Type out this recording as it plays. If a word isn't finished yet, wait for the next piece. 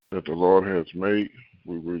that the Lord has made.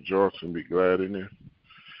 We rejoice and be glad in it.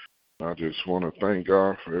 I just want to thank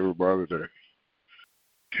God for everybody that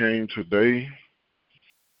came today.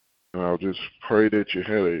 And I'll just pray that you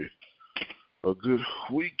had a good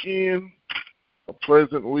weekend, a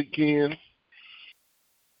pleasant weekend.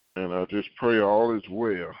 And I just pray all is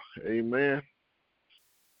well. Amen.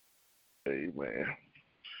 Amen.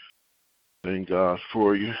 Thank God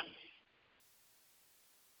for you.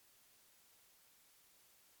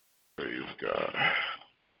 Praise God.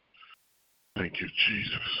 Thank you,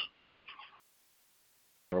 Jesus.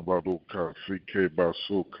 Abadoka sike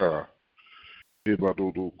basoka.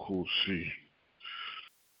 Ebadodo kosi.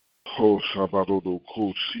 Ho sabadodo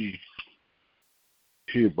kosi.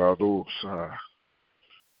 Ebadosa.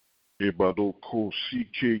 Ebado kosi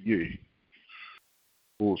keye.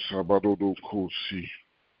 Ho sabadodo kosi.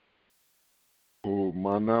 Ho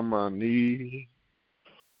manamani.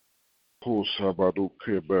 Ho sabado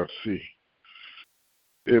kebasi.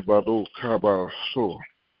 Ebado kabaso.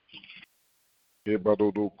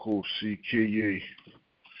 Ebadodo kosi keye.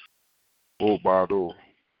 Obado.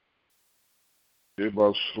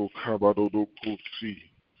 Ebaso kabadodo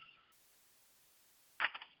kosi.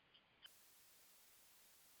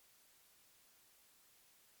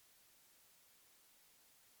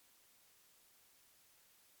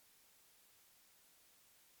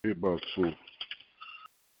 Ebaso.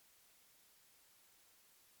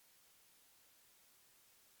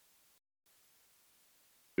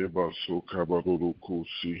 Ebaso kabadodo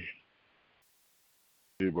kosi.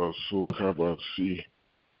 Ebaso kabasi.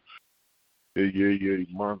 Eye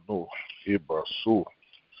mano. Ebaso.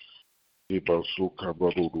 Ebaso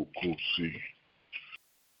kabadodo kosi.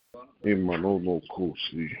 Emanono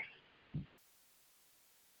kosi.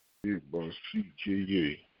 Ebasi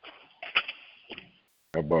keye.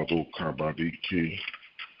 Abado kabadike.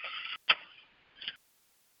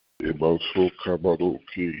 Ebaso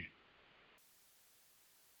kabadoke.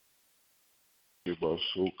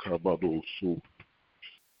 Ebaso kabadoso.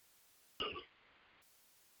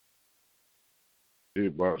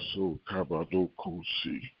 Ebaso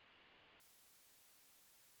kabadokosi.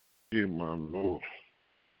 Emano.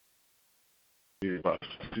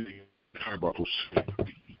 Ebasi kabadosi.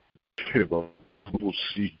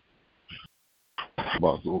 Ebadosi.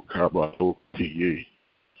 Kabado kabadoke.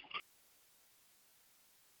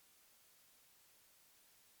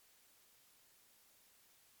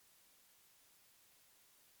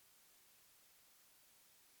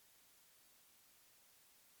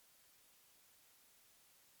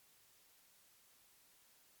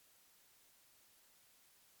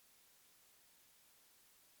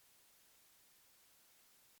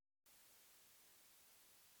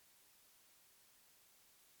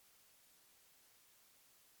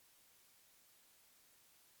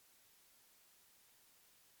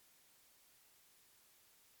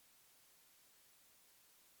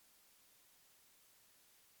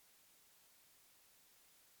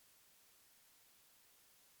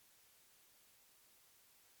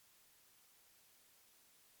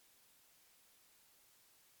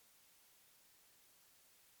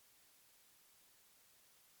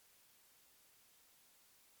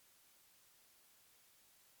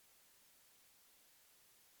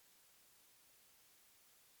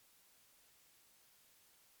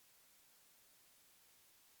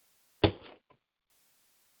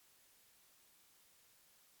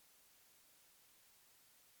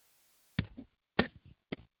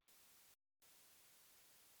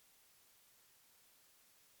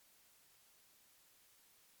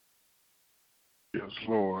 Yes,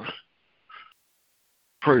 Lord.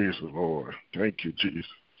 Praise the Lord. Thank you, Jesus.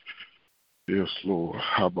 Yes, Lord.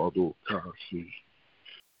 Habado kasi.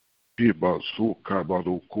 Hibaso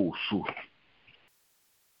kabado kosu.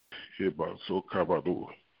 Hibaso kabado.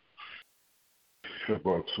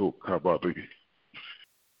 Hibaso kabadi.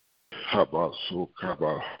 Habaso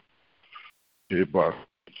kaba. Hibaso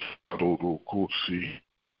kosi.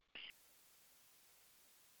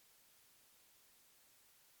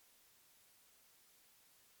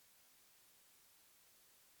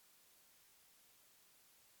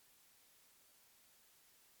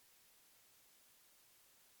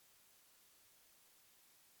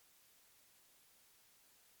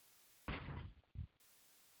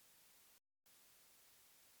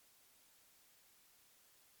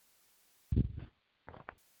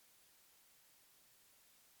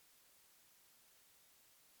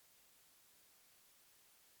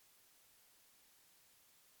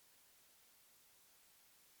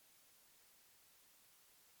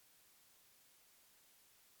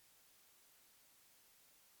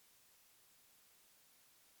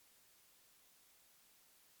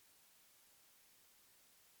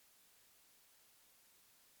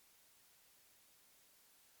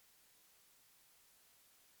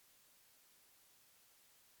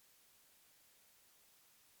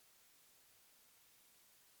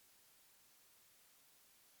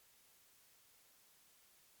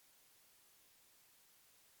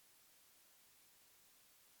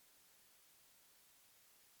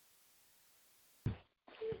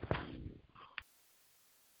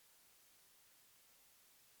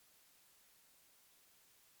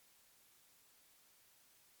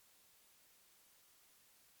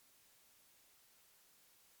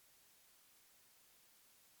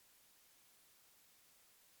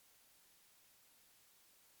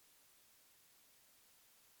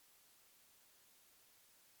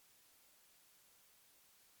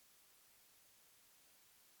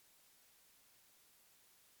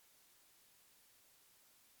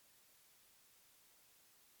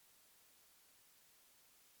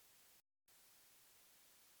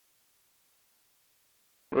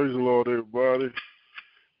 Praise the Lord, everybody.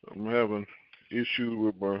 I'm having issues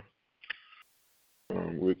with my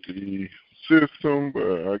with the system,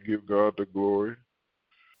 but I give God the glory,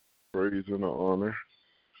 praise, and the honor.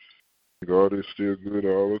 God is still good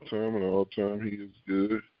all the time, and all the time He is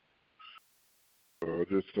good. So I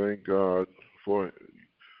just thank God for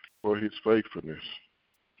His faithfulness.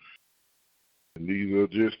 And these are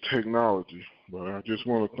just technology, but I just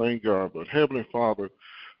want to thank God. But Heavenly Father,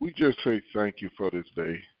 we just say thank you for this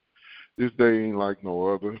day. This day ain't like no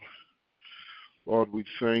other. Lord, we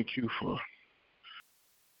thank you for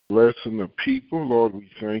blessing the people. Lord, we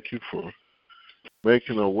thank you for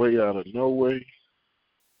making a way out of no way.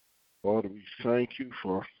 Lord, we thank you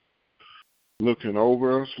for looking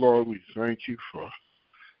over us. Lord, we thank you for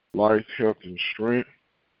life, health, and strength.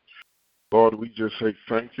 Lord, we just say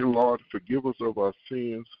thank you, Lord. Forgive us of our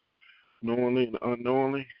sins, knowingly and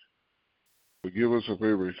unknowingly. Forgive us of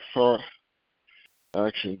every thought,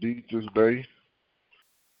 action, deed this day.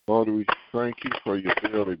 Lord, we thank you for your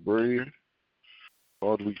daily bread.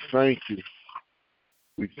 Lord, we thank you.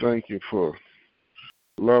 We thank you for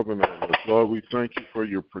loving us. Lord, we thank you for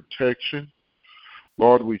your protection.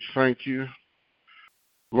 Lord, we thank you.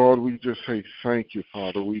 Lord, we just say thank you,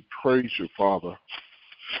 Father. We praise you, Father.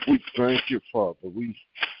 We thank you, Father. We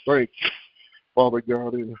thank you, Father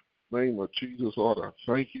God, in the name of Jesus. Lord, I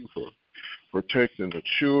thank you for protecting the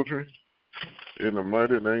children in the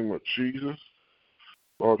mighty name of Jesus.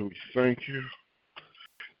 Lord, we thank you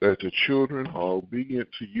that the children are obedient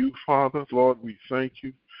to you, Father. Lord, we thank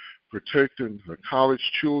you protecting the college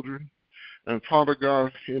children. And Father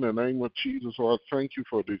God, in the name of Jesus, Lord, I thank you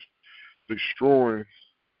for destroying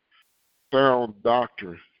sound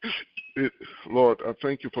doctrine. Lord, I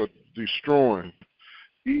thank you for destroying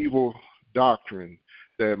evil doctrine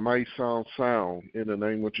that may sound sound in the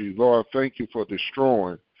name of Jesus. Lord, I thank you for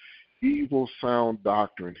destroying evil sound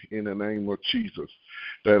doctrine in the name of Jesus.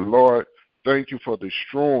 That, Lord, thank you for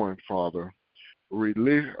destroying, Father,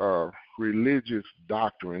 religious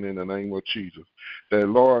doctrine in the name of Jesus. That,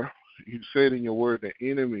 Lord, you said in your word, the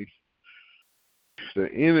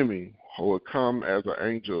enemy will come as an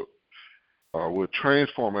angel, will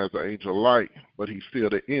transform as an angel of light, but he's still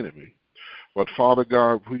the enemy. But Father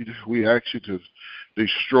God, we ask you to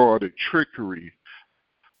destroy the trickery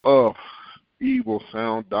of evil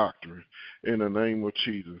sound doctrine in the name of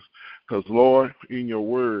Jesus. Because Lord, in your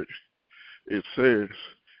word, it says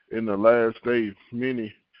in the last days,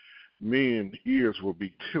 many men's ears will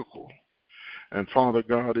be tickled. And Father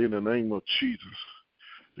God, in the name of Jesus,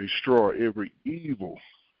 destroy every evil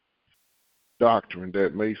doctrine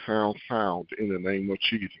that may sound sound in the name of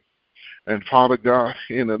Jesus. And Father God,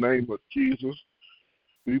 in the name of Jesus,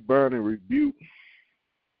 we bind and rebuke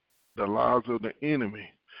the lies of the enemy.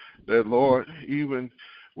 That, Lord, even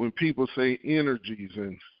when people say energies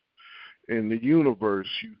and in the universe,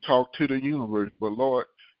 you talk to the universe, but Lord,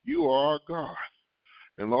 you are our God.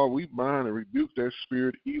 And Lord, we bind and rebuke that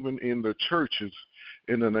spirit even in the churches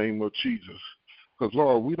in the name of Jesus. Because,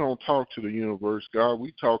 Lord, we don't talk to the universe, God.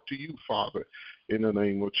 We talk to you, Father, in the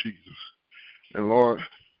name of Jesus. And, Lord,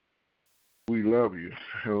 we love you.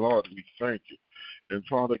 And, Lord, we thank you. And,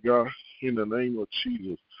 Father God, in the name of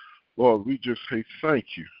Jesus, Lord, we just say thank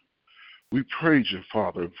you. We praise you,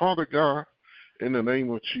 Father. And, Father God, in the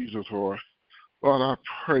name of Jesus, Lord, I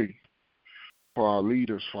pray for our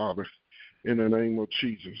leaders, Father, in the name of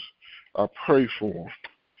Jesus. I pray for them.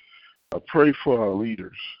 I pray for our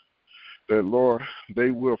leaders that, Lord, they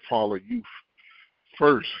will follow you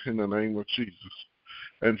first in the name of Jesus.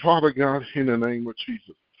 And Father God, in the name of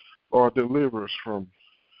Jesus, Lord, deliver us from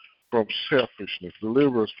selfishness,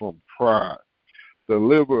 deliver us from pride,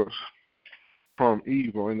 deliver us from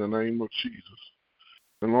evil in the name of Jesus.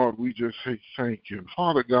 And Lord, we just say thank you.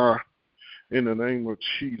 Father God, in the name of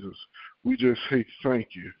Jesus, we just say thank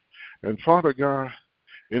you. And Father God,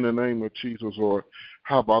 in the name of Jesus, Lord,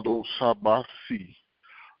 how about those Sabasi?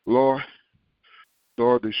 Lord,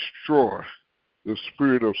 destroy the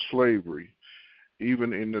spirit of slavery,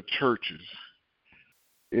 even in the churches,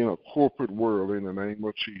 in a corporate world, in the name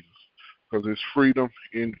of Jesus. Because there's freedom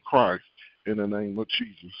in Christ, in the name of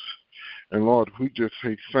Jesus. And Lord, we just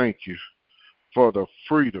say thank you for the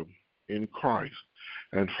freedom in Christ.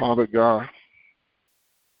 And Father God,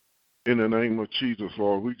 in the name of Jesus,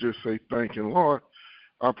 Lord, we just say thank you. Lord,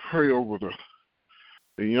 I pray over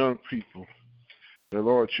the young people that,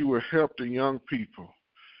 Lord, you will help the young people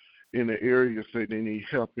in the areas that they need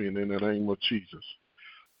help in the name of Jesus.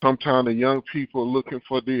 Sometimes the young people are looking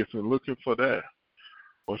for this and looking for that.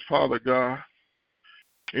 But Father God,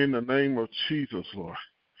 in the name of Jesus,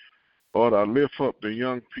 Lord, I lift up the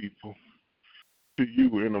young people to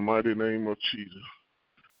you in the mighty name of Jesus.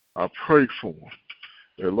 I pray for them.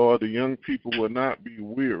 That, Lord, the young people will not be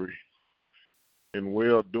weary in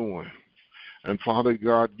well-doing. And, Father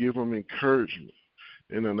God, give them encouragement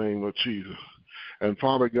in the name of Jesus. And,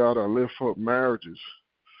 Father God, I lift up marriages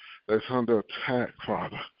that's under attack,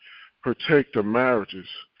 Father. Protect the marriages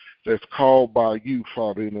that's called by you,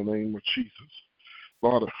 Father, in the name of Jesus.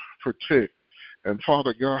 Lord, protect. And,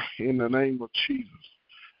 Father God, in the name of Jesus,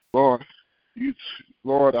 Lord,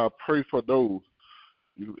 Lord, I pray for those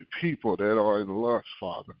people that are in lust,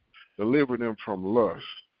 Father. Deliver them from lust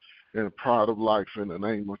and pride of life in the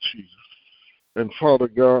name of Jesus. And, Father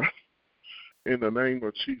God, in the name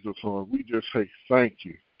of Jesus, Lord, we just say thank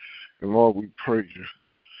you. And, Lord, we praise you.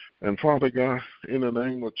 And, Father God, in the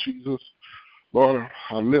name of Jesus, Lord,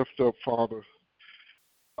 I lift up, Father,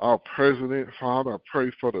 our president, Father. I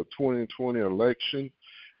pray for the 2020 election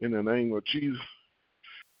in the name of Jesus.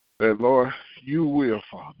 That, Lord, you will,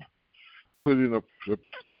 Father, put in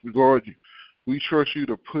Lord, we trust you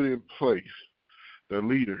to put in place the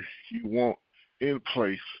leader you want in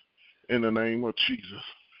place in the name of Jesus.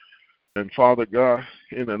 And, Father God,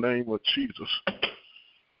 in the name of Jesus,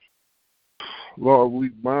 Lord, we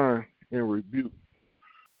bind and rebuke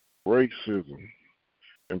racism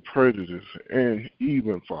and prejudice and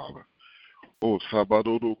even, Father,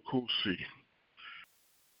 Sabadodo Kusi.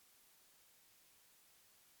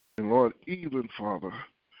 And, Lord, even, Father,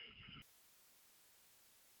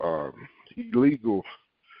 illegal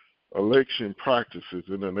election practices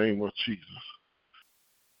in the name of Jesus.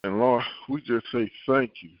 And, Lord, we just say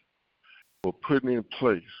thank you for putting in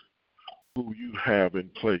place who you have in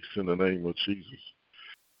place in the name of Jesus.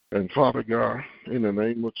 And, Father God, in the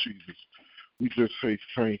name of Jesus, we just say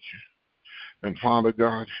thank you. And, Father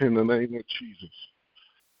God, in the name of Jesus,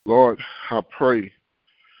 Lord, I pray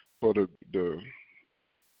for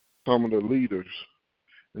some of the leaders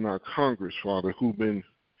in our Congress, Father, who've been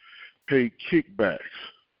paid kickbacks.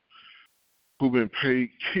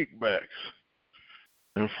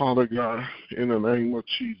 And, Father God, in the name of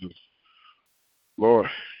Jesus, Lord,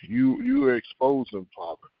 you expose them,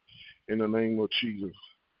 Father, in the name of Jesus.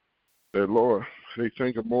 That, Lord, they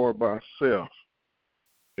think more about self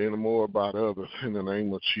than more about others in the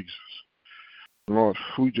name of Jesus. Lord,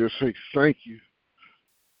 we just say thank you.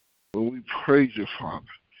 And we praise you, Father,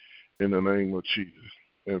 in the name of Jesus.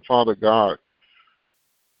 And, Father God,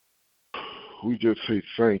 we just say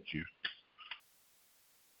thank you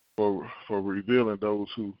for revealing those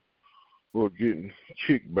who are getting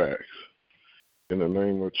kickbacks in the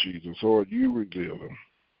name of Jesus. Lord, you reveal them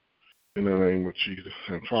in the name of Jesus.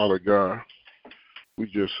 And, Father God, we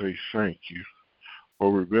just say thank you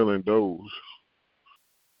for revealing those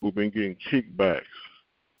who've been getting kickbacks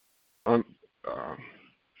under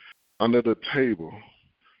the table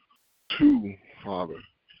to, Father,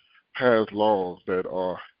 pass laws that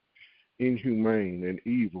are inhumane and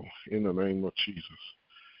evil in the name of Jesus.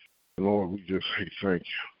 And, Lord, we just say thank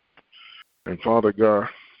you. And, Father God,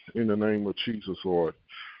 in the name of Jesus, Lord,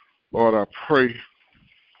 I pray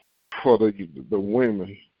for the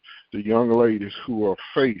women, the young ladies who are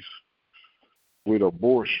faced with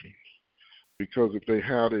abortion, because if they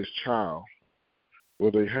have this child,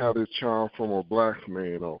 whether they have this child from a black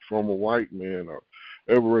man or from a white man or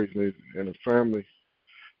ever raised in a family,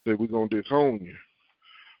 that we're going to disown you.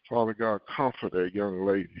 Father God, comfort that young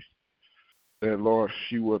lady that, Lord,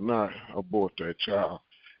 she will not abort that child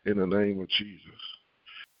in the name of Jesus.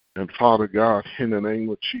 And, Father God, in the name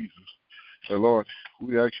of Jesus, that, Lord,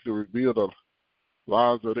 we ask you to reveal the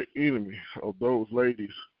lives of the enemy of those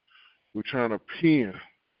ladies who are trying to pin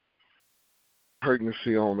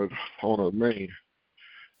pregnancy on a man.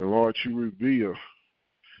 And, Lord, you reveal,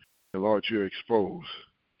 and, Lord, you expose.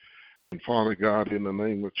 And, Father God, in the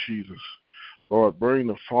name of Jesus, Lord, bring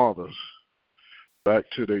the fathers back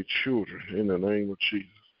to their children in the name of Jesus.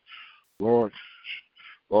 Lord,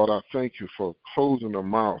 I thank you for closing the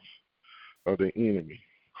mouth of the enemy,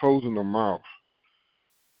 closing the mouth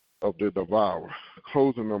of the devourer,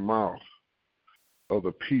 closing the mouth of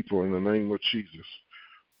the people in the name of Jesus.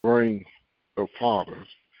 Bring the fathers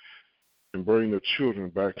and bring the children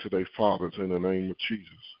back to their fathers in the name of Jesus.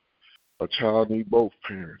 A child needs both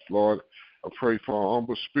parents. Lord, I pray for an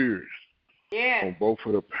humble spirit on both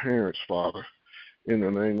of the parents, Father, in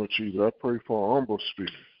the name of Jesus. I pray for an humble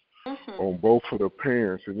spirit on both of the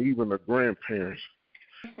parents and even the grandparents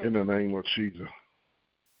in the name of Jesus.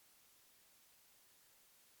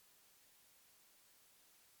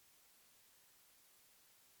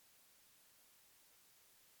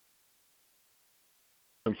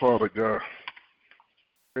 And, Father God,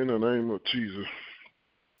 in the name of Jesus,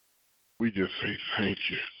 we just say thank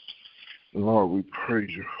you. And, Lord, we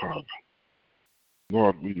praise you, Father.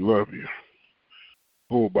 Lord, we love you.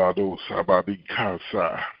 Obado Sabadi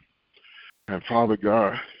Kasai. And Father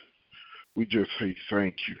God, we just say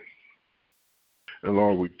thank you. And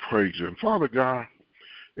Lord, we praise you. And Father God,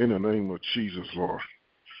 in the name of Jesus, Lord,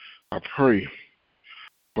 I pray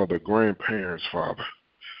for the grandparents, Father,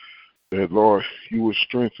 that, Lord, you will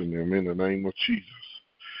strengthen them in the name of Jesus.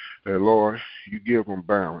 That, Lord, you give them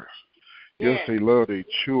balance. Yes, they love their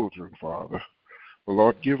children, Father. But,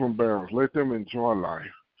 Lord, give them balance. Let them enjoy life.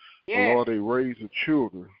 But, Lord, they raise the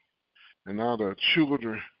children. And now the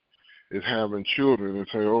children is having children and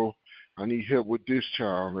say, oh, I need help with this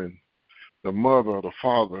child. And the mother or the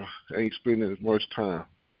father ain't spending as much time.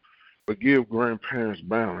 But give grandparents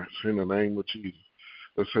balance in the name of Jesus.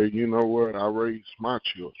 They say, you know what, I raised my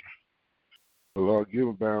children. But Lord, give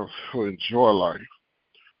them balance to enjoy life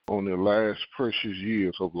on their last precious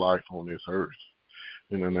years of life on this earth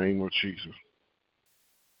in the name of Jesus.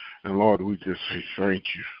 And Lord, we just say thank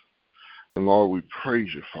you. And Lord, we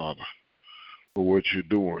praise you, Father, for what you're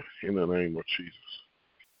doing in the name of Jesus.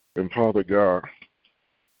 And Father God,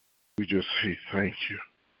 we just say thank you.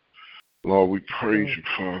 Lord, we praise you,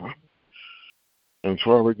 Father. And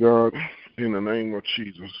Father God, in the name of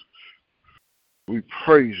Jesus, we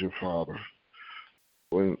praise you, Father.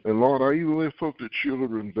 And Lord, I even lift up the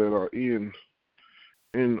children that are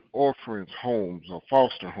in orphanage homes or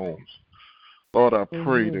foster homes. Lord, I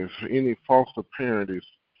pray that if any foster parent is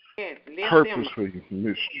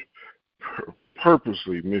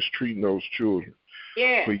purposely mistreating those children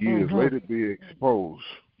for years, let it be exposed.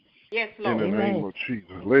 Yes, Lord. In the name of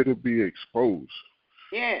Jesus, let it be exposed.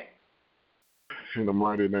 Yes. In the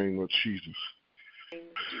mighty name of Jesus.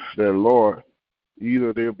 That, Lord,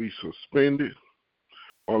 either they'll be suspended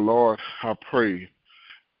or, Lord, I pray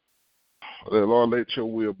that, Lord, let your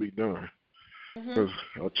will be done. Because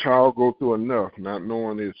a child go through enough not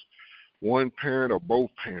knowing it's one parent or both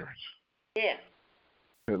parents. Yeah.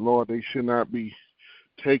 That, Lord, they should not be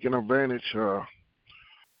taken advantage of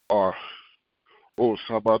or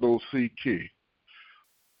Sabado CK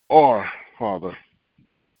or, Father,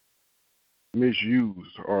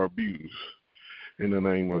 misused or abused in the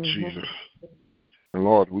name of Jesus. And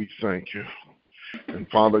Lord, we thank you. And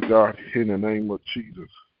Father God, in the name of Jesus,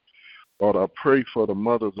 Lord, I pray for the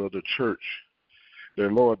mothers of the church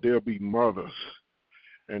that, Lord, they'll be mothers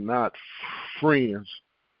and not friends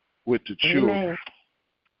with the children.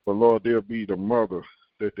 But, Lord, they'll be the mother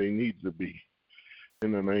that they need to be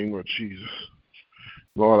in the name of Jesus.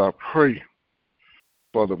 Lord, I pray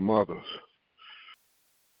for the mothers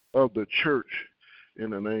of the church in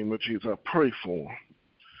the name of Jesus. I pray for them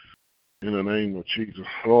in the name of Jesus.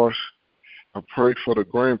 Lord, I pray for the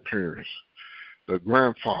grandparents, the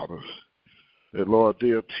grandfathers, that, Lord,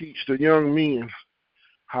 they'll teach the young men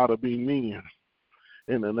how to be men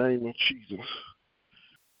in the name of Jesus.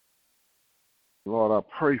 Lord, I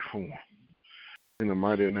pray for them in the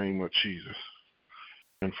mighty name of Jesus.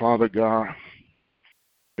 And Father God,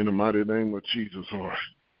 in the mighty name of Jesus, Lord,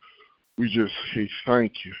 we just say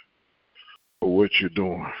thank you for what you're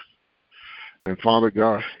doing. And Father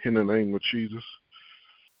God, in the name of Jesus,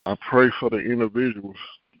 I pray for the individuals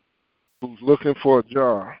who's looking for a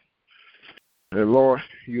job. And Lord,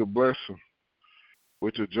 you'll bless them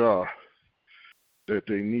with a job that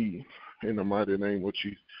they need in the mighty name of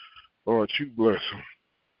Jesus. Lord, you bless them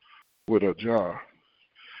with a job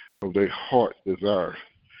of their heart desires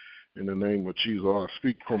in the name of Jesus. Lord, I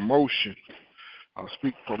speak promotion. I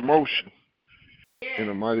speak promotion in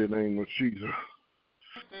the mighty name of Jesus.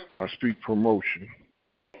 I speak promotion.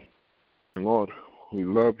 And Lord, we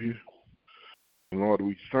love you. And Lord,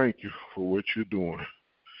 we thank you for what you're doing.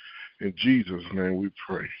 In Jesus' name we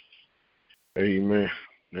pray. Amen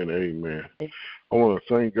and amen. I want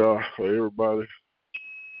to thank God for everybody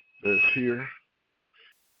that's here.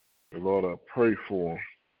 And Lord, I pray for them.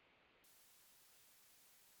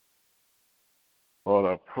 Lord,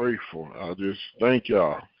 I pray for them. I just thank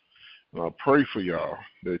y'all. And I pray for y'all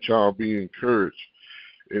that y'all be encouraged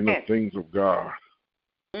in the things of God.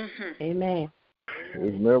 Amen.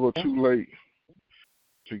 It's never too late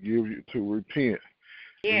to repent.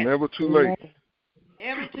 It's never too late.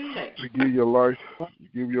 Never too late. To give your life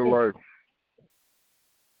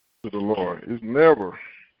to the Lord. It's never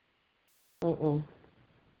too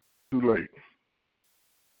late.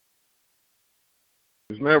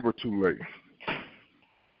 It's never too late.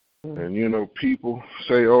 And you know, people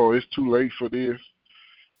say, oh, it's too late for this,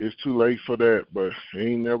 it's too late for that, but it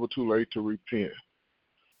ain't never too late to repent.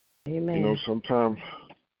 Amen. You know, sometimes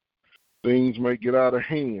things may get out of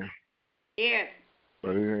hand. Yes.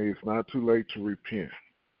 But it's not too late to repent.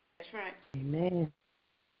 That's right. Amen.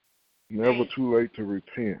 Never too late to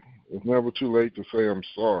repent. It's never too late to say I'm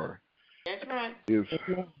sorry. That's right. It's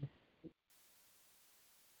Amen.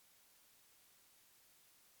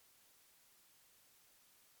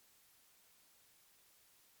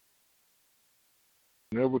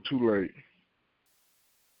 never too late.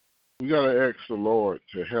 We got to ask the Lord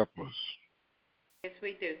to help us. Yes,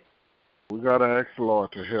 we do. We got to ask the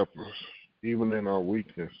Lord to help us, even in our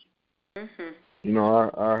weakness. Mhm. You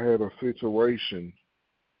know, I had a situation,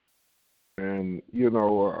 and,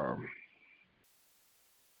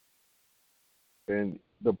 and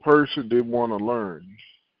the person didn't want to learn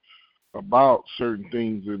about certain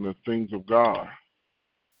things in the things of God.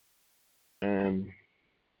 And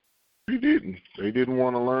they didn't. They didn't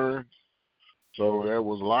want to learn, so that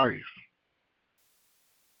was life.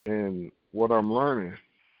 And what I'm learning,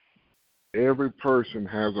 every person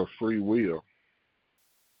has a free will.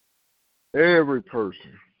 Every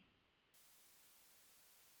person.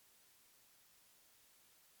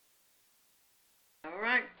 All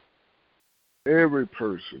right. Every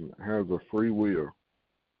person has a free will.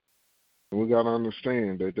 And we got to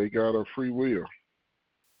understand that they got a free will.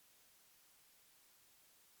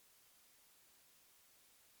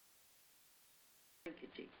 Thank you,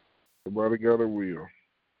 Jesus. Everybody got a will.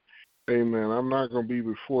 Amen. I'm not going to be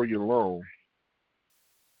before you long,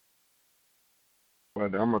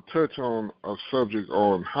 but I'm going to touch on a subject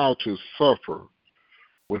on how to suffer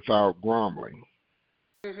without grumbling.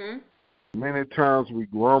 Mhm. Many times we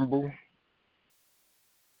grumble,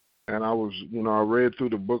 and I read through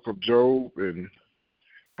the book of Job and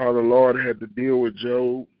how the Lord had to deal with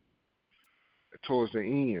Job towards the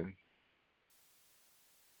end.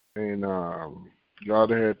 And God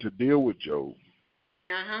had to deal with Job.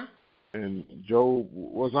 Uh-huh. And Job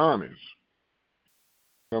was honest.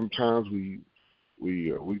 Sometimes we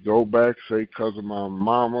go back, say, because of my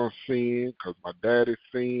mama sinned, because my daddy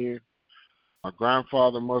sinned, my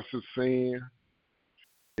grandfather must have sinned.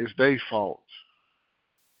 It's their fault.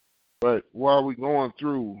 But while we're going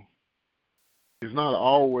through, it's not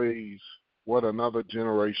always what another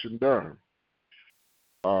generation done.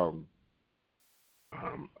 I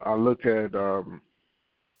look at,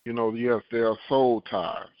 yes, there are soul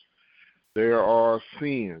ties. There are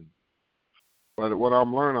sins. But what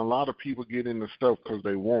I'm learning, a lot of people get into stuff because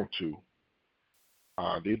they want to.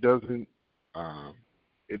 It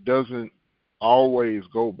doesn't always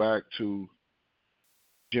go back to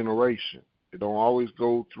generation. It don't always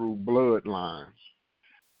go through bloodlines,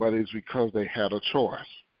 but it's because they had a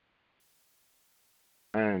choice.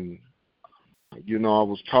 And I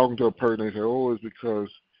was talking to a person. They said, "Oh, it's because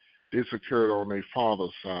this occurred on their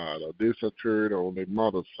father's side, or this occurred on their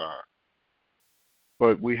mother's side."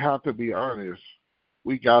 But we have to be honest.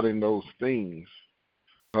 We got in those things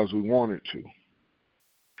because we wanted to.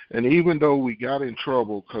 And even though we got in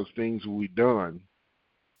trouble because things we done,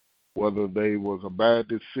 whether they was a bad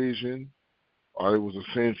decision or it was a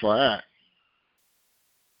sinful act,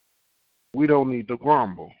 we don't need to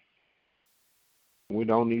grumble. We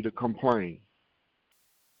don't need to complain.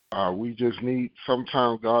 We just need,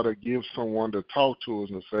 sometimes God to give someone to talk to us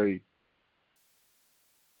and say,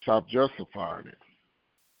 stop justifying it.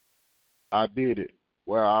 I did it.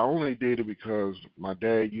 Well, I only did it because my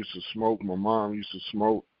dad used to smoke, my mom used to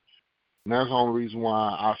smoke, and that's the only reason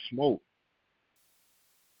why I smoke.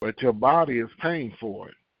 But your body is paying for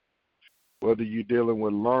it. Whether you're dealing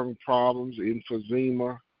with lung problems,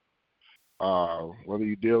 emphysema, whether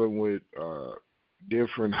you're dealing with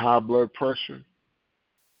different high blood pressure,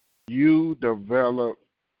 you develop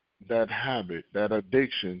that habit, that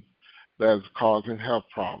addiction that's causing health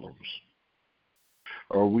problems.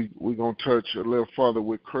 We're going to touch a little further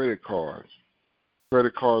with credit cards.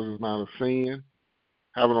 Credit cards is not a sin.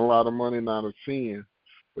 Having a lot of money not a sin.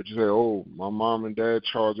 But you say, oh, my mom and dad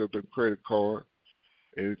charge up the credit card.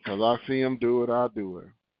 Because I see them do it, I do it.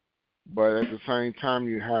 But at the same time,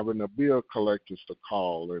 you're having the bill collectors to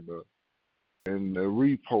call and the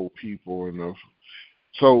repo people.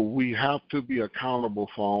 So we have to be accountable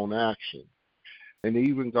for our own action. And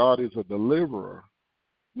even God is a deliverer.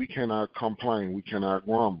 We cannot complain. We cannot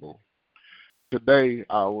grumble. Today,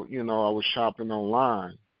 I was shopping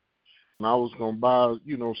online, and I was going to buy,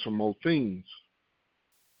 some more things.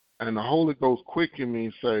 And the Holy Ghost quickened me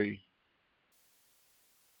and say,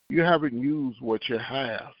 you haven't used what you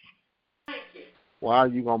have. Why are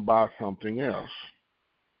you going to buy something else?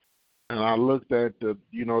 And I looked at the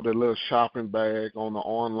little shopping bag on the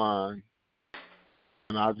online,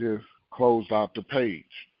 and I just closed out the page.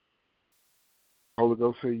 Holy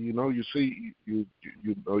Ghost said, you say you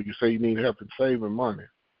need help in saving money.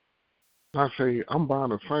 And I say, I'm buying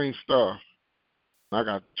the same stuff. I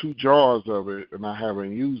got 2 jars of it, and I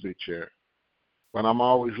haven't used it yet. But I'm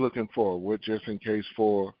always looking forward, just in case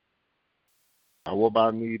for what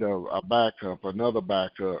about I need a backup, another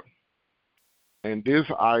backup. And this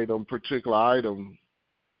particular item,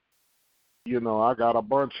 I got a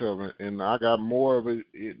bunch of it, and I got more of it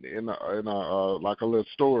in a like a little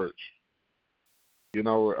storage. They've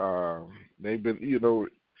been,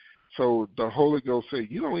 so the Holy Ghost said,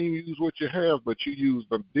 you don't even use what you have, but you use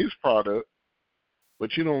this product,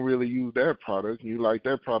 but you don't really use that product, and you like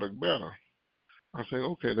that product better. I say,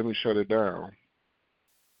 okay, let me shut it down.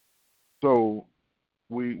 So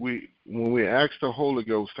we when we ask the Holy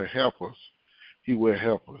Ghost to help us, He will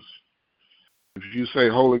help us. If you say,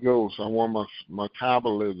 Holy Ghost, I want my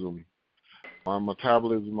metabolism,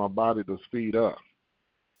 my body to speed up,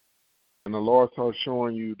 and the Lord starts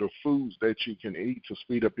showing you the foods that you can eat to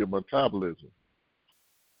speed up your metabolism.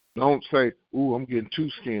 Don't say, "Ooh, I'm getting too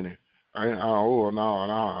skinny."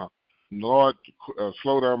 No. Lord,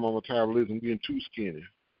 slow down my metabolism. I'm getting too skinny.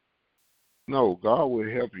 No, God will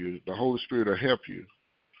help you. The Holy Spirit will help you.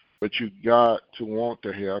 But you got to want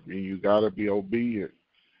to help, and you got to be obedient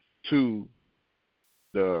to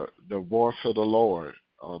the voice of the Lord,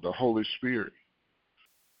 the Holy Spirit.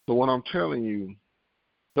 So what I'm telling you,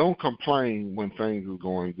 don't complain when things are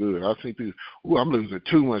going good. I think people, I'm losing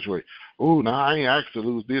too much weight. Now I ain't asked to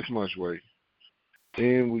lose this much weight.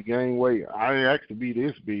 Then we gain weight. I ain't asked to be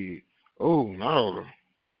this big. No.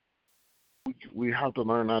 We have to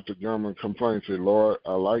learn not to grumble and complain. Say, Lord,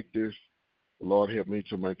 I like this. Lord, help me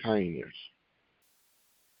to maintain this.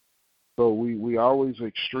 So we always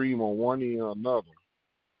extreme on one end or another,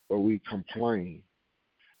 but we complain.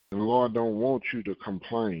 And the Lord don't want you to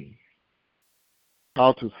complain.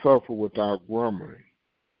 How to suffer without grumbling.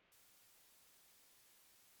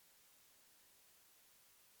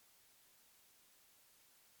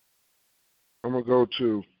 I'm going to go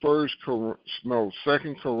to 2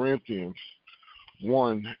 Corinthians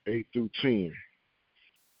 1, 8 through 10.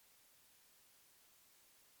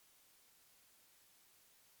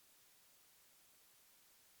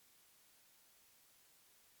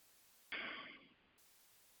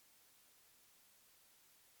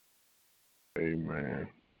 Amen.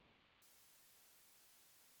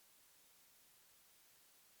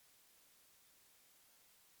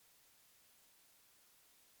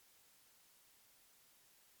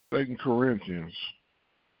 Second Corinthians.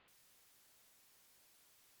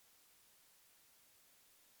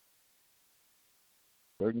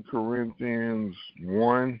 Second Corinthians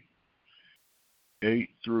 1, 8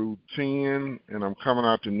 through 10, and I'm coming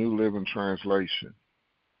out the New Living Translation.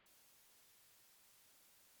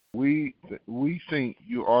 We think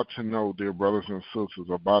you ought to know, dear brothers and sisters,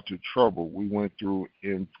 about the trouble we went through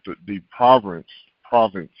in the province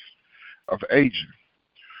of Asia.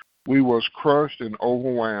 We was crushed and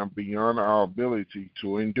overwhelmed beyond our ability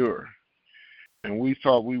to endure, and we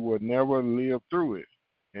thought we would never live through it.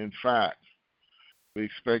 In fact, we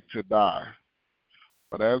expect to die.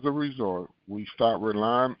 But as a result, we start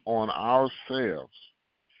relying on ourselves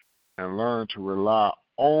and learn to rely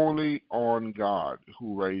only on God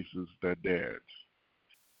who raises the dead.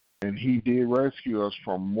 And He did rescue us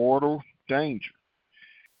from mortal danger,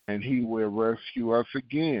 and He will rescue us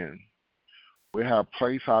again. We have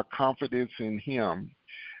placed our confidence in Him,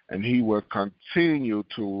 and He will continue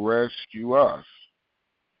to rescue us.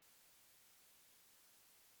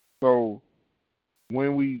 So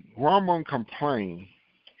when we grumble and complain,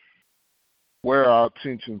 where our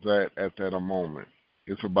attention's at that moment,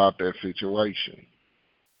 it's about that situation.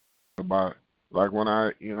 About, like when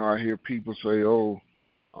I hear people say, "Oh,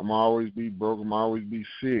 I'm always be broke, I'm always be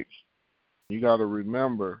sick." You got to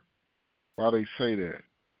remember why they say that.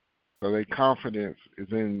 So their confidence is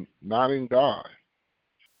not in God.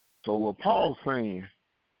 So what Paul's saying,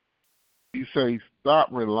 he says, stop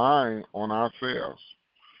relying on ourselves.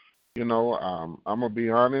 I'm gonna be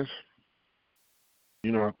honest.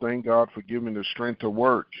 I thank God for giving me the strength to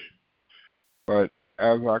work. But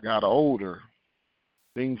as I got older,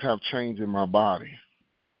 things have changed in my body.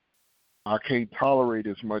 I can't tolerate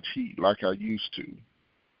as much heat like I used to.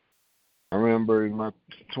 I remember in my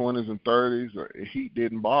 20s and 30s, heat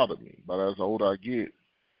didn't bother me. But as the older I get,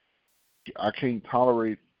 I can't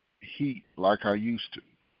tolerate heat like I used to.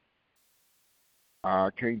 I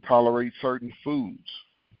can't tolerate certain foods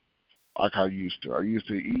like I used to. I used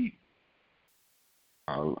to eat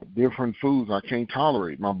different foods I can't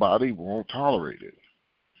tolerate. My body won't tolerate it.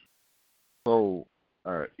 So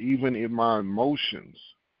even in my emotions,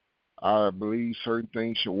 I believe certain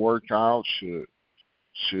things should work out, should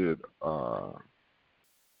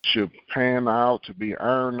pan out to be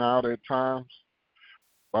ironed out at times.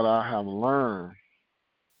 But I have learned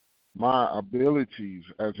My abilities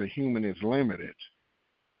as a human is limited,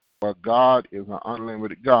 but God is an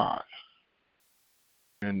unlimited God.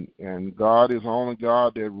 And God is the only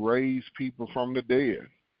God that raised people from the dead.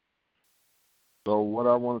 So what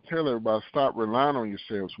I want to tell everybody, stop relying on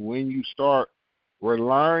yourselves. When you start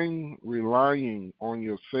relying on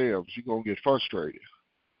yourselves, you're going to get frustrated.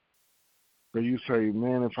 Because you say,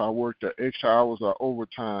 man, if I worked the extra hours or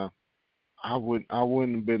overtime, I wouldn't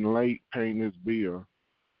have been late paying this bill.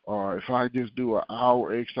 Or if I just do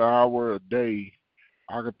an extra hour a day,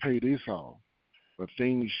 I could pay this off. But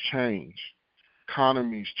things change.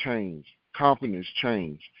 Economies change. Companies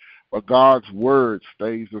change. But God's word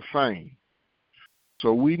stays the same.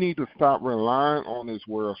 So we need to stop relying on this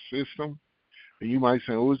world system. And you might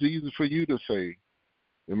say, oh, it's easy for you to say,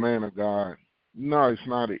 the man of God. No, it's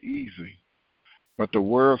not easy. But the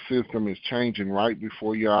world system is changing right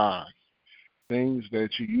before your eyes. Things that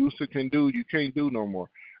you used to can do, you can't do no more.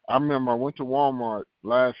 I remember I went to Walmart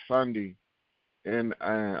last Sunday, and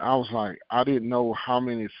I was like, I didn't know how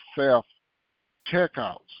many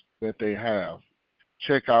self-checkouts that they have,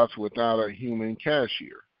 checkouts without a human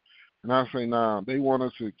cashier. And I say, nah, they want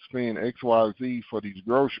us to spend X, Y, Z for these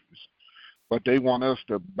groceries, but they want us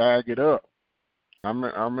to bag it up. I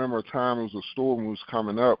remember a time it was a store was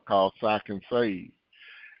coming up called Sack and Save,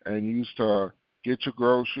 and you used to get your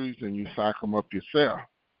groceries and you sack them up yourself.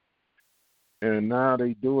 And now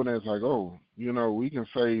they doing it, it's like, oh, we can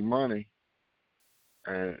save money,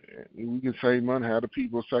 and we can save money. How the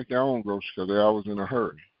people sack their own groceries because they're always in a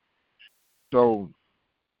hurry. So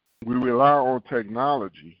we rely on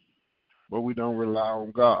technology, but we don't rely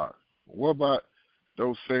on God. What about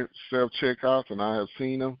those self-checkouts? And I have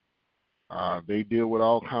seen them. They deal with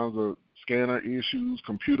all kinds of scanner issues,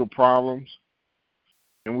 computer problems,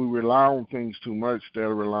 and we rely on things too much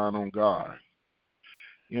instead of relying on God.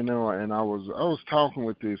 And I was talking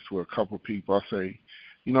with this to a couple of people. I say,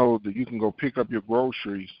 that you can go pick up your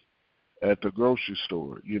groceries at the grocery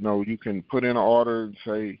store. You can put in an order and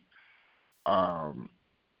say,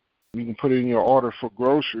 you can put in your order for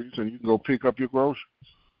groceries, and you can go pick up your groceries.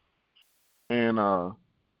 And I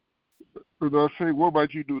say, what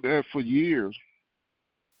about you do that for years,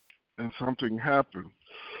 and something happened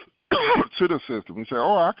to the system? You say,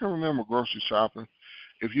 oh, I can remember grocery shopping.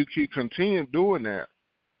 If you keep continuing doing that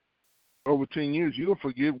over 10 years, you'll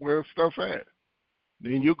forget where stuff at.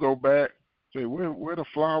 Then you go back, say, where the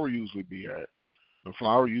flour usually be at? The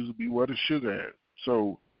flour usually be where the sugar at.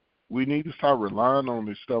 So we need to start relying on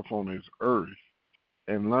this stuff on this earth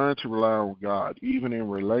and learn to rely on God, even in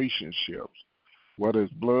relationships, whether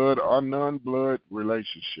it's blood or non-blood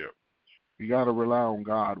relationship. You got to rely on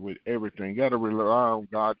God with everything. You got to rely on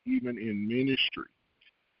God even in ministry.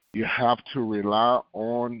 You have to rely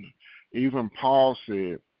on, even Paul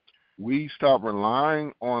said, we stop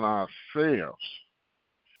relying on ourselves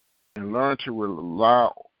and learn to rely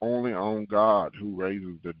only on God who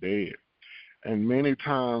raises the dead. And many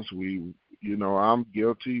times I'm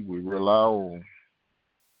guilty. We rely on,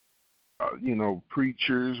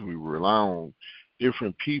 preachers. We rely on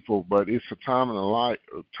different people. But it's a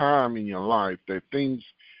time in your life that things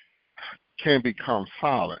can become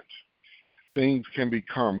silent. Things can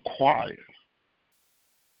become quiet.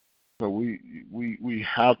 So we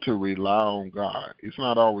have to rely on God. It's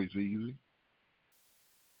not always easy,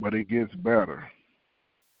 but it gets better.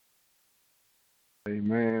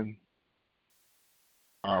 Amen.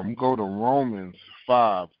 Go to Romans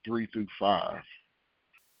 5, 3 through 5.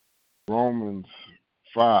 Romans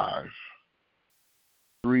 5,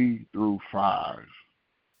 3 through 5.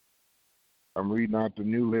 I'm reading out the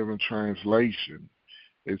New Living Translation.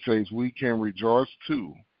 It says, we can rejoice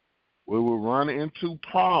too. We will run into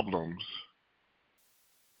problems.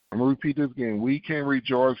 I'm going to repeat this again. We can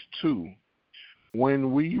rejoice too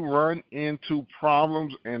when we run into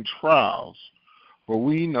problems and trials, for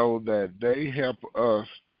we know that they help us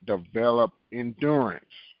develop endurance.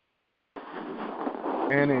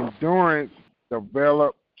 And endurance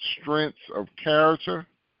develops strengths of character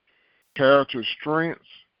strengths,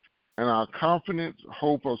 and our confidence,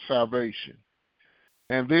 hope of salvation.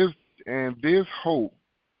 And this hope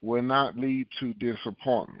will not lead to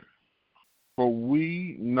disappointment. For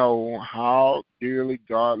we know how dearly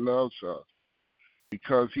God loves us,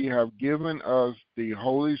 because he has given us the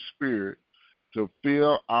Holy Spirit to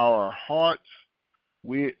fill our hearts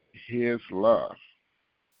with his love.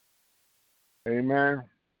 Amen.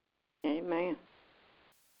 Amen.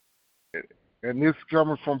 And this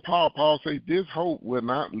coming from Paul. Paul says this hope will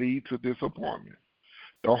not lead to disappointment.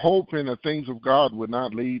 The hope in the things of God will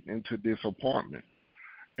not lead into disappointment.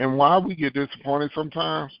 And why we get disappointed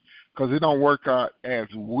sometimes? Because it don't work out as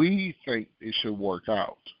we think it should work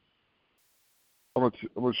out. I'm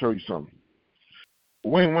gonna show you something.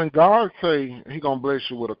 When God say He gonna bless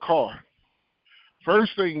you with a car,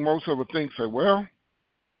 first thing most of us think, say, well,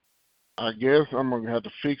 I guess I'm gonna have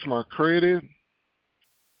to fix my credit,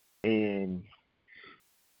 and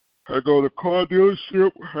I go to the car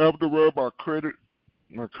dealership, have to worry about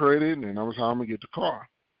my credit, and that's how I'm gonna get the car.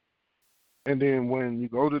 And then when you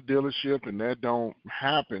go to the dealership and that don't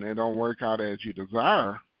happen, it don't work out as you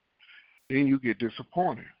desire, then you get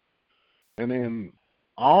disappointed. And then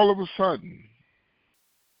all of a sudden,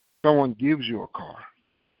 someone gives you a car.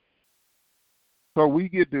 So we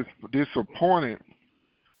get disappointed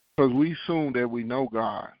because we assume that we know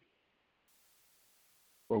God,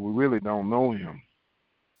 but we really don't know Him.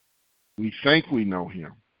 We think we know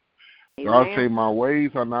Him. Amen. God say, my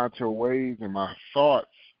ways are not your ways, and my thoughts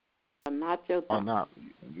are not your thoughts. are not.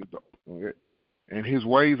 And His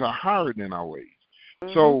ways are higher than our ways.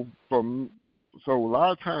 Mm-hmm. So a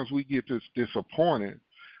lot of times we get disappointed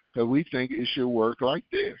because we think it should work like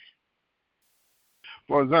this.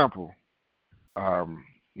 For example,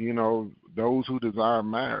 those who desire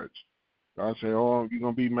marriage, God say, oh, you're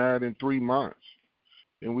going to be married in 3 months.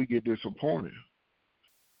 And we get disappointed.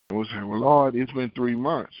 And we say, well, Lord, it's been 3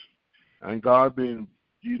 months. And God been,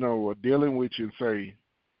 dealing with you and say,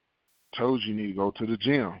 told you need to go to the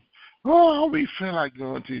gym. Oh, I don't be feel like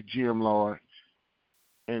going to the gym, Lord.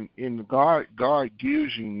 And God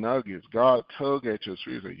gives you nuggets. God tug at your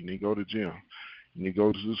spirit. Say, you need to go to the gym. You need to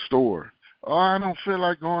go to the store. Oh, I don't feel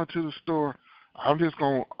like going to the store. I'm just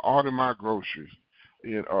going to order my groceries.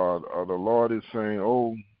 And, the Lord is saying,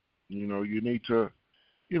 oh, you need to,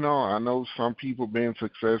 I know some people been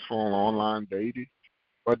successful on online dating,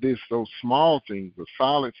 but there's those small things, the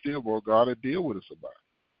solid still, boy, God will deal with us about it.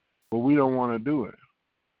 But we don't want to do it.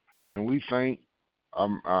 And we think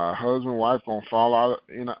our husband and wife going to fall out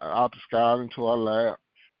the sky into our lap.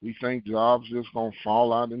 We think jobs just going to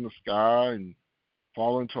fall out in the sky and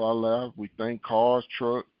fall into our lap. We think cars,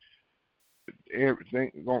 trucks,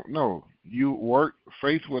 everything. No, you work.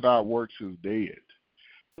 Faith without works is dead.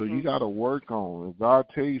 So you got to work on. If God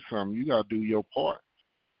tell you something, you got to do your part.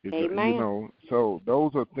 Amen. So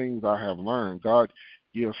those are things I have learned. God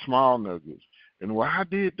gives small nuggets. And well, I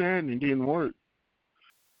did that and it didn't work.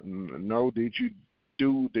 No, did you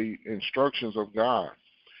do the instructions of God?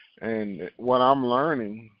 And what I'm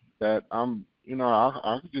learning that I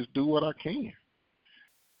can just do what I can.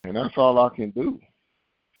 And that's all I can do.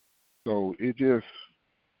 So it just,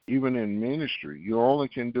 even in ministry, you only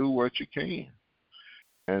can do what you can.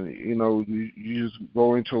 And, you just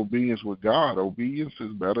go into obedience with God. Obedience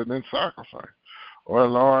is better than sacrifice. Or,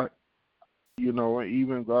 Lord,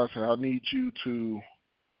 even God said, I need you to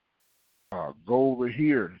go over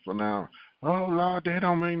here for now. Oh, Lord, that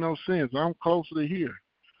don't make no sense. I'm closer to here.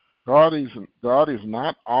 God is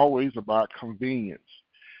not always about convenience.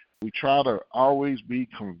 We try to always be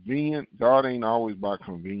convenient. God ain't always about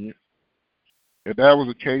convenience. If that was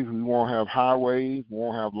the case, we won't have highways, we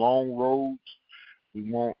won't have long roads. We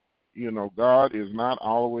won't, God is not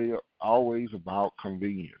always about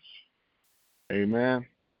convenience. Amen.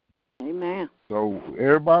 Amen. So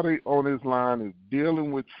everybody on this line is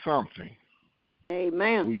dealing with something.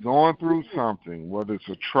 Amen. We're going through something, whether it's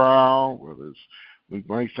a trial, we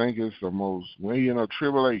might think it's we're in a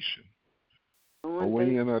tribulation, or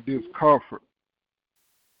we're in a discomfort.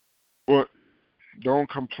 But don't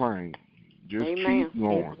complain. Just keep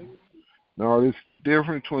going. No, it's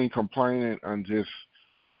different between complaining and just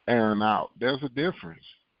airing out. There's a difference.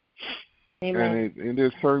 Amen. And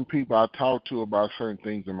there's certain people I talk to about certain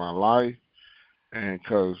things in my life, and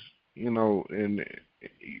because, if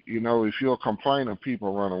you're a complainer,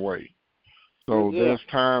 people run away. So there's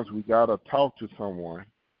times we got to talk to someone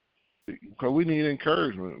because we need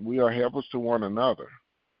encouragement. We are helpers to one another.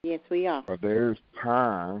 Yes, we are. But there's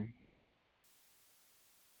time.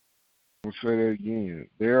 I'll say that again.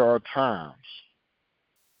 There are times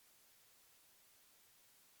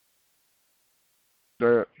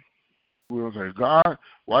that we'll say, God,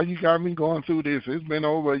 why you got me going through this? It's been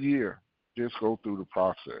over a year. Just go through the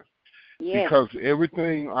process. Yes. Because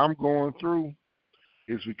everything I'm going through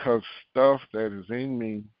is because stuff that is in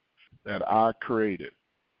me that I created.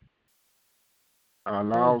 I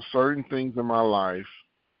allow certain things in my life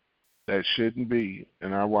that shouldn't be,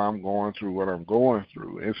 and that's why I'm going through what I'm going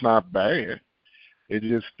through. It's not bad. It's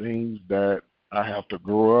just things that I have to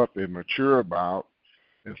grow up and mature about,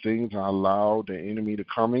 and things I allow the enemy to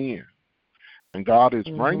come in. And God is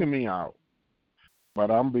bringing me out.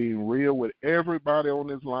 But I'm being real with everybody on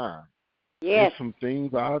this line. Yes. There's some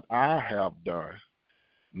things I have done.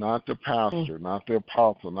 Not the pastor, not the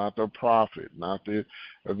apostle, not the prophet, not the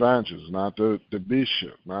evangelist, not the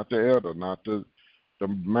bishop, not the elder, not the the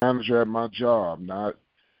manager at my job, not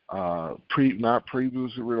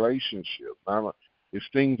previous relationship. It's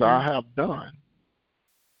things I have done.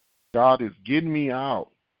 God is getting me out,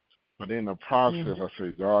 but in the process, I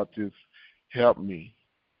say, God, just help me.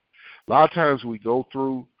 A lot of times we go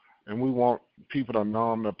through and we want people to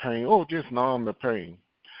numb the pain. Oh, just numb the pain.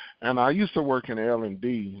 And I used to work in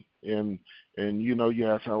L&D, and you know, you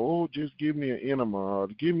have to say, oh, just give me an enema, or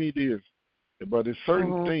give me this. But it's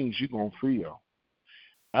certain things you're going to feel.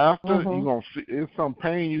 After, you're going to feel, it's some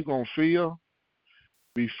pain you're going to feel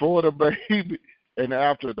before the baby and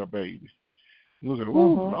after the baby. You say, oh,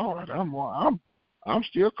 Lord, I'm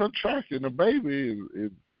still contracting. The baby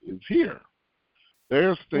is here.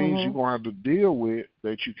 There's things you're going to have to deal with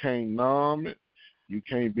that you can't numb it, you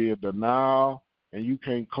can't be in denial, and you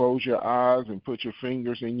can't close your eyes and put your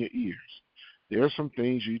fingers in your ears. There's some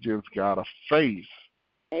things you just got to face.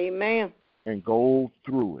 Amen. And go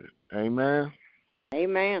through it. Amen?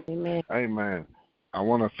 Amen. Amen. Amen. I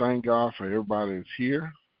want to thank God for everybody that's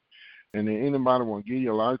here. And if anybody want to give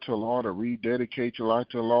your life to the Lord or rededicate your life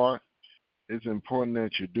to the Lord, it's important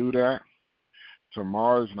that you do that.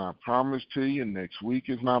 Tomorrow is not promised to you. Next week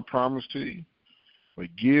is not promised to you. But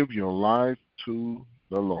give your life to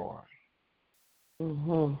the Lord.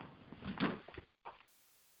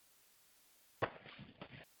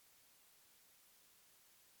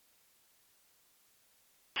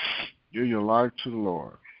 Give your life to the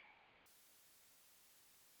Lord.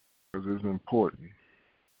 Because it's important.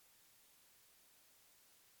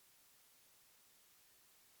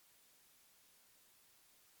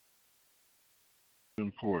 It's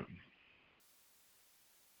important.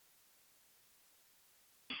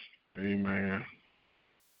 Amen.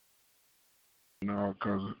 You know,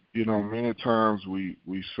 because, you know, many times we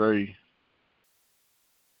say,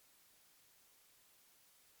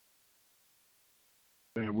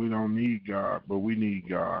 that we don't need God, but we need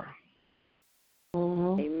God.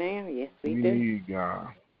 Amen. Yes, we do. We need God.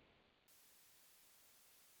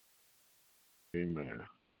 Amen.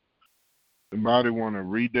 Anybody want to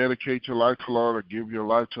rededicate your life to the Lord or give your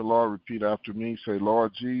life to the Lord? Repeat after me. Say,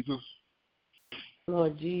 Lord Jesus.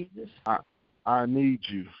 Lord Jesus. I need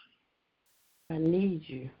you. I need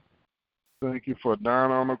you. Thank you for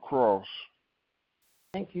dying on the cross.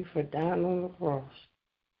 Thank you for dying on the cross.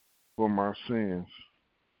 For my sins.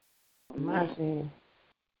 My sins.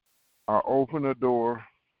 I open the door.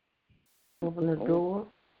 Open the door.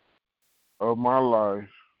 Of my life.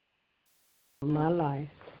 Of my life.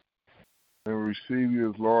 And receive you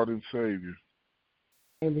as Lord and Savior.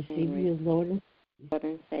 And receive you as Lord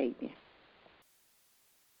and Savior.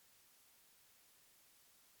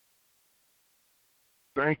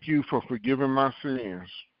 Thank you for forgiving my sins.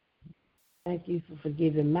 Thank you for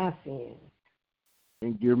forgiving my sins.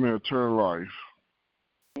 And give me eternal life.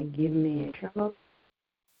 And give me eternal.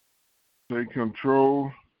 Take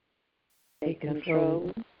control. Take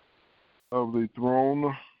control. Of the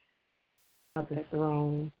throne. Of the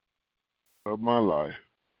throne. Of my life.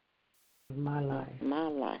 Of my life. My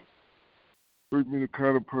life. Make me the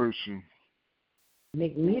kind of person.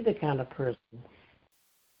 Make me the kind of person.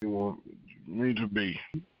 You want me to be.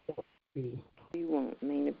 You want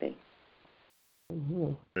me to be.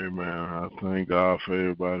 Amen. I thank God for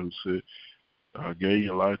everybody who said, gave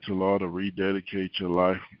your life to the Lord or rededicate your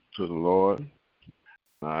life to the Lord.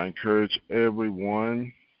 I encourage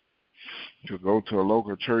everyone to go to a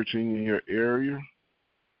local church in your area.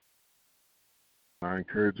 I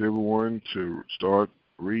encourage everyone to start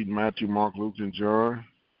reading Matthew, Mark, Luke, and John.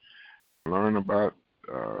 Learn about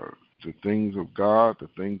the things of God, the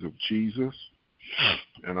things of Jesus.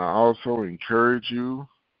 And I also encourage you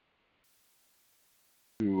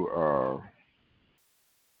to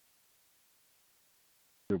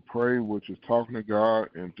pray, which is talking to God,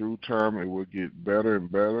 and through time it will get better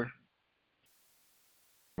and better.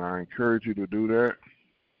 And I encourage you to do that.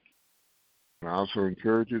 And I also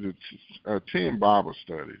encourage you to attend Bible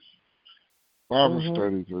studies. Bible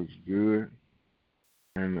studies is good.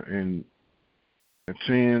 And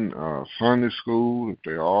attend Sunday school if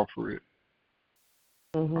they offer it.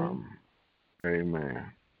 Amen.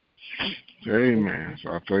 Amen. So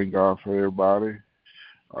I thank God for everybody.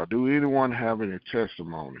 Do anyone have any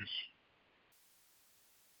testimonies?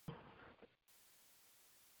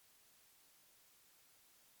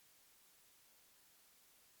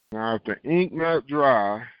 Now, if the ink not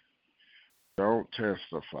dry, don't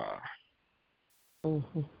testify.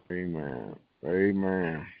 Amen.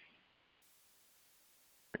 Amen.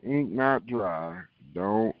 If the ink not dry,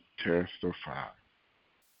 don't testify.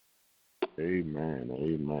 Amen.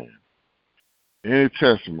 Amen. Any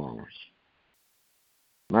testimonies?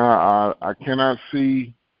 Now, I cannot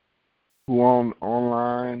see who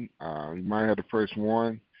online, you might have to press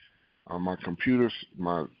 1. My computer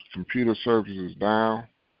service is down.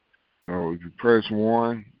 So if you press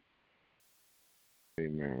 1,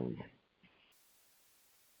 amen.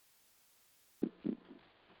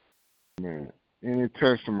 Amen. Any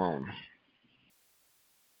testimonies?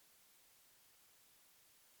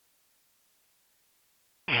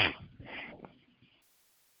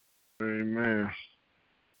 Amen.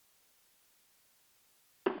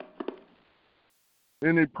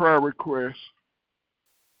 Any prayer requests?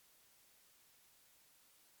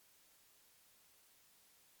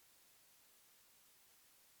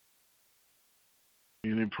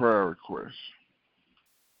 Any prayer requests?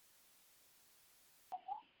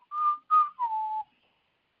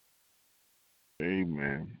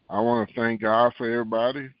 Amen. I want to thank God for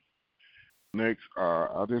everybody. Next,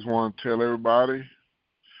 I just want to tell everybody,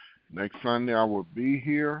 next Sunday I will be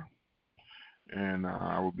here, and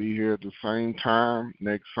I will be here at the same time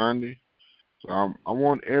next Sunday. So I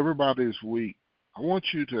want everybody this week, I want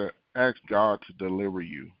you to ask God to deliver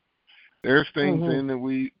you. There's things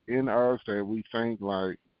in us that we think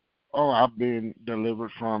like, oh, I've been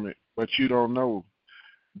delivered from it, but you don't know.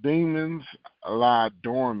 Demons lie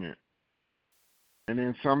dormant. And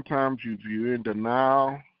then sometimes you're in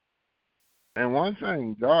denial. And one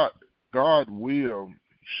thing, God will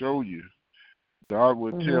show you. God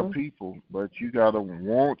will tell people, but you got to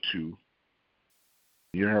want to.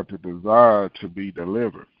 You have to desire to be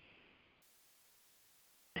delivered.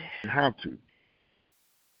 You have to.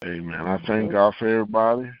 Amen. I thank God for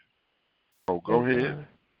everybody. Oh, go ahead.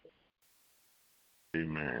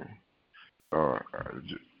 Amen. I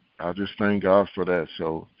just thank God for that.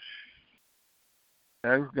 So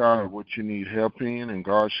ask God what you need help in, and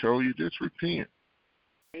God show you, just repent.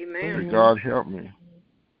 Amen. Say, God help me.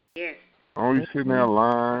 Yes. Don't be sitting there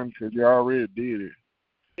lying because you already did it.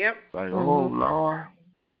 Yep. Like, oh, Lord,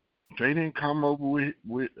 they didn't come over with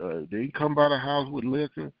they didn't come by the house with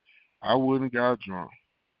liquor, I wouldn't got drunk.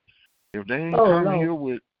 If they ain't come here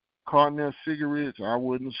with carton of cigarettes, I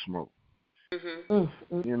wouldn't smoke.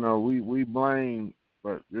 You know, we blame,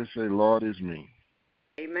 but just say, Lord, it's me.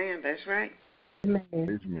 Amen. That's right.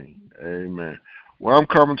 It's me. Amen. Well, I'm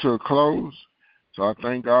coming to a close, so I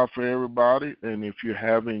thank God for everybody. And if you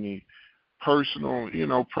have any personal,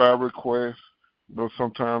 prayer requests,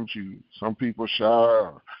 sometimes some people shy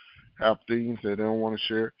or have things they don't want to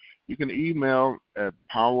share, you can email at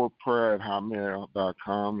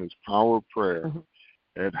powerprayer@hotmail.com. It's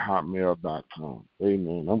powerprayer@hotmail.com.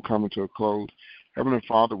 Amen. I'm coming to a close. Heavenly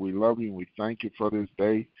Father, we love you and we thank you for this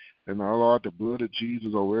day. And our Lord, the blood of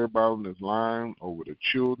Jesus over everybody on this line, over the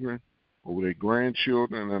children, over their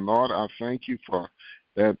grandchildren. And Lord, I thank you for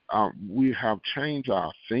that we have changed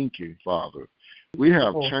our thinking, Father. We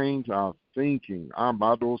have changed our thinking. We have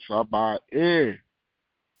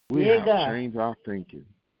changed our thinking.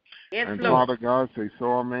 Yes, and Lord. Father God, say,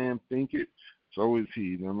 so a man thinketh, so is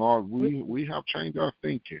he. And Lord, we have changed our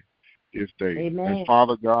thinking this day. Amen. And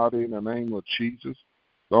Father God, in the name of Jesus,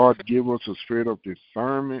 Lord, give us a spirit of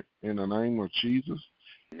discernment in the name of Jesus.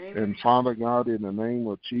 And Father God, in the name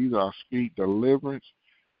of Jesus, I speak deliverance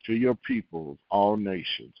to your people of all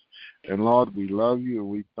nations. And Lord, we love you and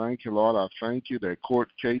we thank you, Lord. I thank you that court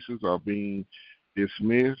cases are being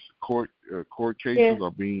dismissed, court cases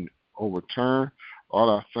are being overturned.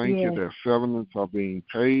 Lord, I thank you that settlements are being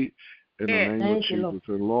paid in the name of Jesus. Lord.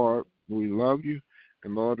 And Lord, we love you,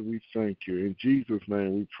 and Lord, we thank you. In Jesus'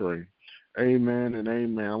 name we pray. Amen and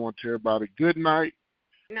amen. I want to tell everybody good night.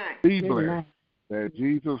 Good night. Be blessed. That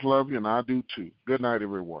Jesus loves you, and I do too. Good night,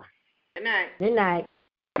 everyone. Good night. Good night.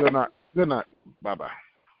 Good night. Good night. Bye-bye.